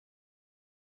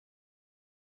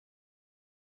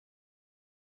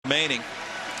remaining.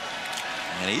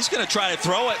 And he's going to try to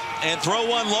throw it and throw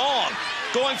one long.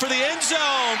 Going for the end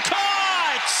zone.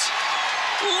 Caught!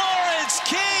 Lawrence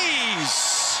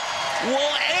Keys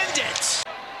will end it.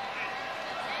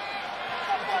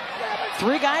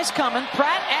 3 guys coming.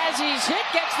 Pratt, as he's hit,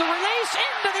 gets the release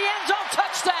into the end zone.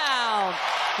 Touchdown!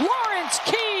 Lawrence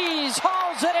Keys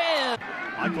hauls it in.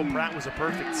 Michael Pratt was a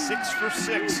perfect 6 for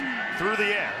 6 through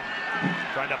the air.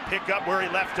 Trying to pick up where he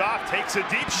left off. Takes a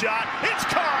deep shot. It's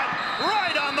caught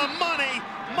right on the money.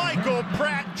 Michael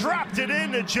Pratt dropped it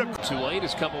into Tulane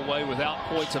has come away without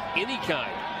points of any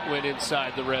kind when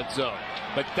inside the red zone.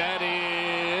 But that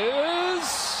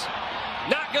is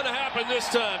not going to happen this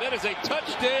time. That is a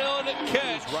touchdown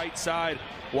catch. Right side.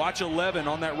 Watch 11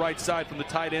 on that right side from the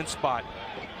tight end spot.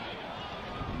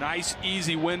 Nice,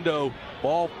 easy window.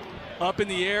 Ball up in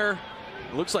the air.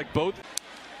 It looks like both.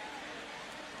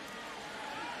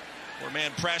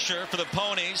 4-man pressure for the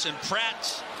Ponies, and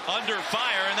Pratt under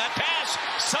fire, and that pass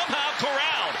somehow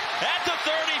corralled at the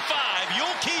 35.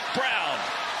 You'll keep Brown.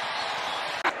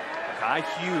 Guy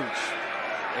huge.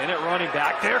 In it, running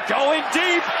back there, going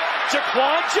deep.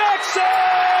 Jaquan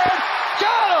Jackson!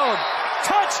 Got him!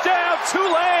 Touchdown,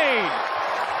 Tulane!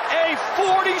 A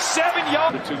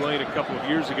 47-yard. Tulane a couple of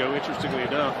years ago, interestingly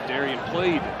enough, Darian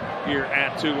played here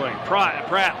at Tulane.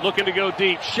 Pratt looking to go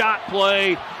deep. Shot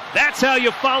play. That's how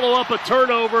you follow up a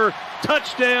turnover.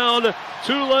 Touchdown,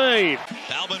 Tulane.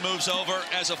 Albin moves over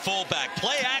as a fullback.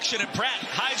 Play action, and Pratt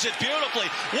hides it beautifully.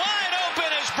 Wide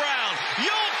open is Brown.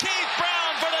 You'll keep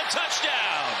Brown for the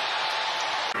touchdown.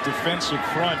 Defensive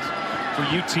front for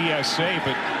UTSA,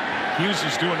 but Hughes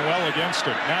is doing well against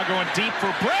it. Now going deep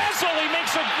for Brazel. He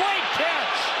makes a great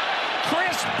catch.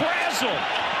 Chris Brazel.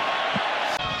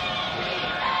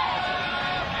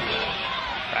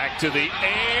 Back to the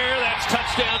air. That's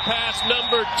touchdown pass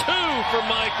number 2 for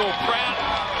Michael Pratt.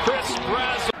 Chris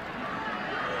Brazel.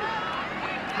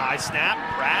 High snap.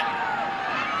 Pratt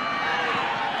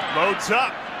loads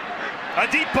up. A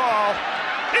deep ball.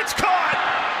 It's caught.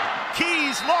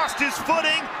 Keys lost his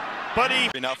footing, but he...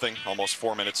 3-0, almost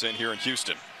 4 minutes in here in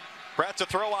Houston. Pratt to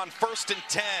throw on 1st and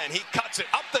 10. He cuts it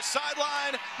up the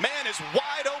sideline. Man is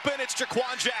wide open. It's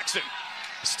Jaquan Jackson.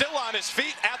 Still on his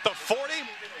feet at the 40,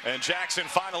 and Jackson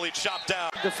finally chopped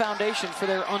down. The foundation for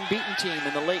their unbeaten team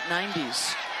in the late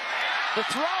 90s. The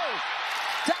throw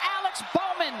to Alex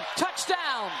Bowman.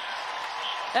 Touchdown.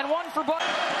 And one for both.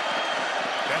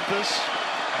 Memphis,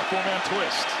 a 4-man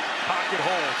twist. Pocket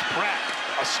holds. Pratt,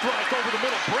 a strike over the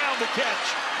middle. Brown to catch.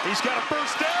 He's got a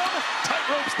first down. Tight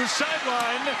ropes the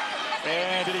sideline.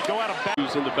 And did he go out of bounds?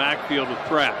 Who's in the backfield with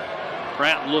Pratt.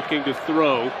 Pratt looking to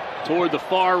throw toward the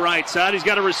far right side. He's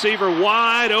got a receiver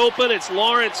wide open. It's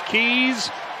Lawrence Keys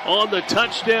on the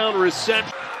touchdown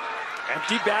reception.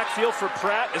 Empty backfield for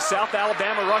Pratt as South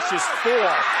Alabama rushes 4.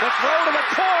 The throw to the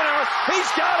corner. He's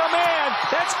got a man.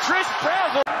 That's Chris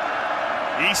Brazel.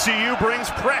 ECU brings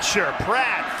pressure.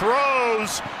 Pratt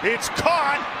throws. It's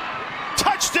caught.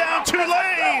 Touchdown,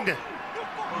 Tulane.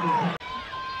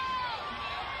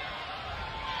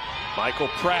 Michael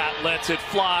Pratt lets it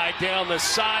fly down the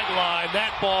sideline.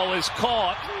 That ball is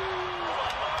caught.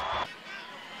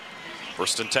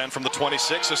 1st and 10 from the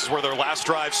 26. This is where their last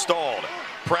drive stalled.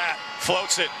 Pratt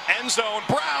floats it. End zone.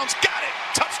 Brown's got it.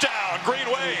 Touchdown. Green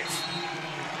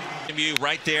Wave.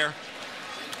 Right there.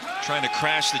 Trying to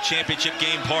crash the championship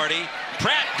game party.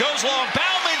 Pratt goes long.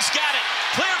 Bauman's got it.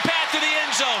 Clear path to the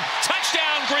end zone.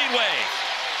 Touchdown, Green Wave.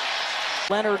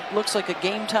 Leonard looks like a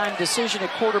game-time decision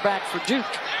at quarterback for Duke.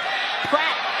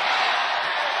 Pratt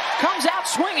comes out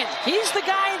swinging. He's the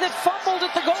guy that fumbled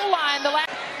at the goal line.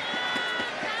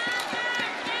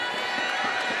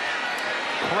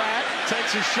 Pratt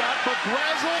takes a shot, but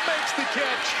Brazel makes the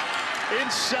catch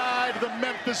inside the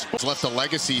Memphis. He's left a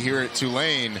legacy here at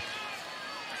Tulane,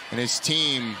 and his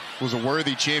team was a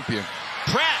worthy champion.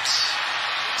 Pratt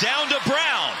down to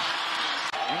Brown.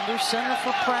 Under center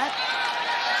for Pratt.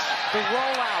 The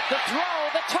rollout, the throw,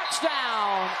 the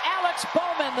touchdown. Alex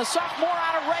Bowman, the sophomore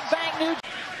out of Red Bank, New Jersey.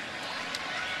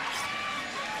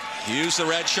 Hughes, the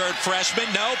redshirt freshman.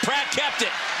 No, Pratt kept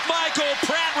it. Michael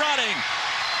Pratt running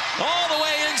all the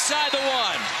way inside the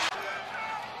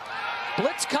 1.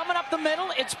 Blitz coming up the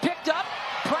middle. It's picked up.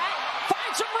 Pratt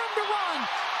finds some room to run.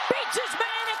 Beats his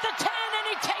man at the 10, and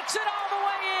he takes it all the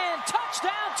way in.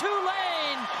 Touchdown,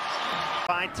 Tulane.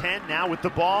 5-10 now with the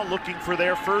ball, looking for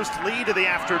their first lead of the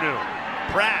afternoon.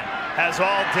 Pratt has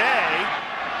all day.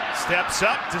 Steps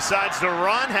up, decides to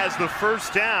run, has the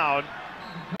first down.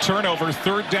 Turnover,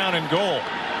 3rd down and goal.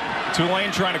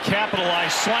 Tulane trying to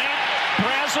capitalize. Slant.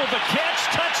 Brazel the catch.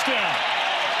 Touchdown.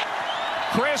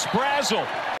 Chris Brazel.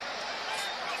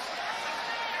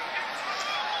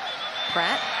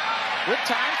 Pratt, with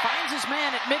time, finds his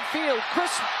man at midfield.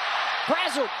 Chris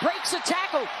Brazel breaks a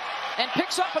tackle and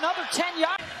picks up another 10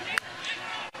 yards.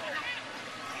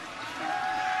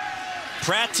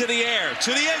 Pratt to the air,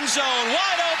 to the end zone,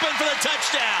 wide open for the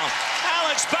touchdown.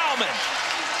 Alex Bauman.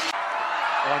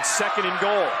 On 2nd and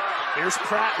goal. Here's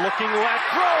Pratt looking left,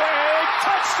 throwing,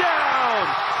 touchdown!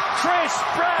 Chris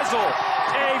Brazel.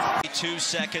 2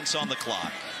 seconds on the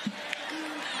clock.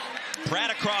 Pratt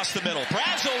across the middle.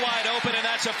 Brazel wide open, and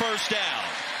that's a first down.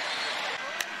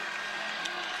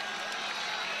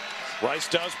 Rice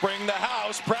does bring the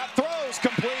house. Pratt throws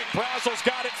complete. Brazel's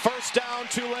got it. First down,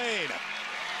 Tulane.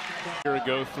 Year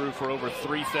ago threw for over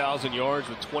 3,000 yards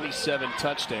with 27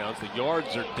 touchdowns. The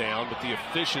yards are down, but the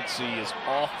efficiency is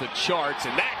off the charts.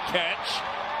 And that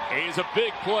catch is a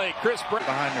big play. Chris Pratt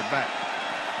Behind their back.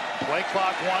 Play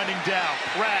clock winding down.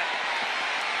 Pratt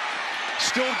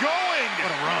still going.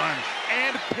 What a run.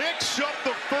 And picks up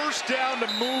the first down to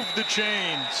move the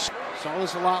chains. Saw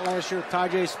this a lot last year with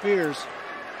Tajay Spears.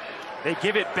 They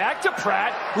give it back to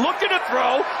Pratt, looking to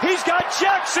throw. He's got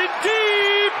Jackson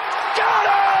deep. Got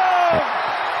him!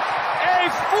 A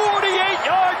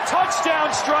 48-yard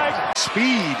touchdown strike.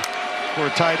 Speed for a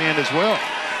tight end as well.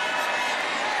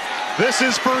 This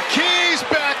is for Keys,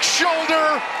 back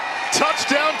shoulder.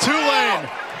 Touchdown,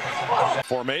 Tulane.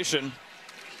 Formation.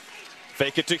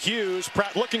 Fake it to Hughes.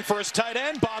 Pratt looking for his tight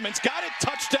end. Bauman's got it.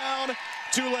 Touchdown,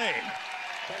 Tulane.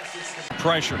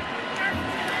 Pressure.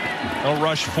 No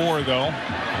rush 4 though.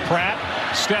 Pratt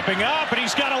stepping up, and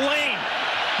he's got a lane.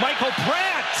 Michael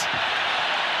Pratt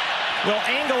will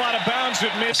angle out of bounds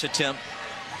at mid. Attempt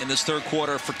in this third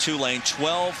quarter for Tulane.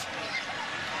 12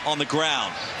 on the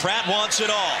ground. Pratt wants it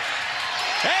all.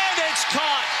 And it's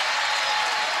caught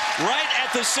right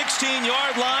at the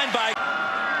 16-yard line by...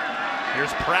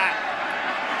 Here's Pratt.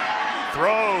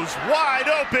 Throws wide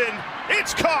open.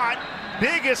 It's caught.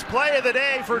 Biggest play of the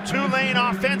day for Tulane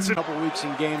offensive. A couple weeks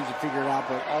in games to figure it out,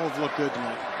 but all have looked good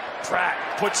tonight. Pratt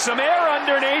puts some air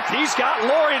underneath. He's got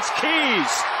Lawrence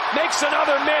Keys. Makes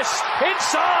another miss.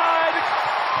 Inside.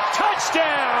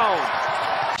 Touchdown.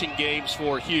 games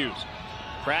for Hughes.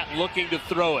 Pratt looking to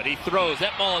throw it. He throws.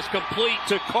 That ball is complete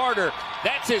to Carter.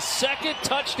 That's his second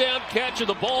touchdown catch of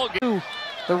the ball game.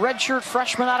 The redshirt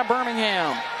freshman out of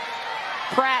Birmingham.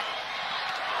 Pratt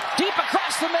deep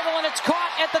across the middle, and it's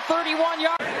caught at the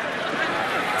 31-yard.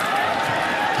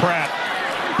 Pratt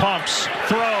pumps,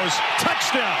 throws,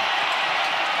 touchdown.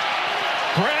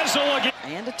 Brazel again.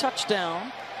 And a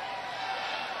touchdown.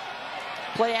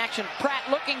 Play action. Pratt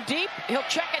looking deep. He'll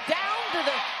check it down to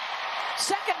the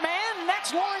second man, and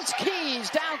that's Lawrence Keys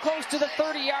down close to the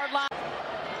 30-yard line.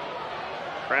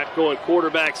 Pratt going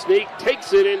quarterback sneak,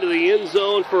 takes it into the end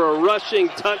zone for a rushing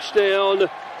touchdown.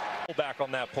 Back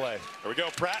on that play. There we go.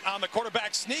 Pratt on the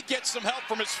quarterback sneak, gets some help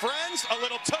from his friends, a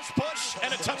little tush push,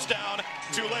 and a touchdown.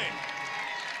 Tulane.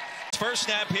 First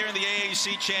snap here in the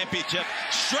AAC championship.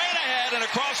 Straight ahead and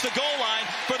across the goal line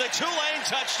for the Tulane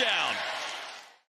touchdown.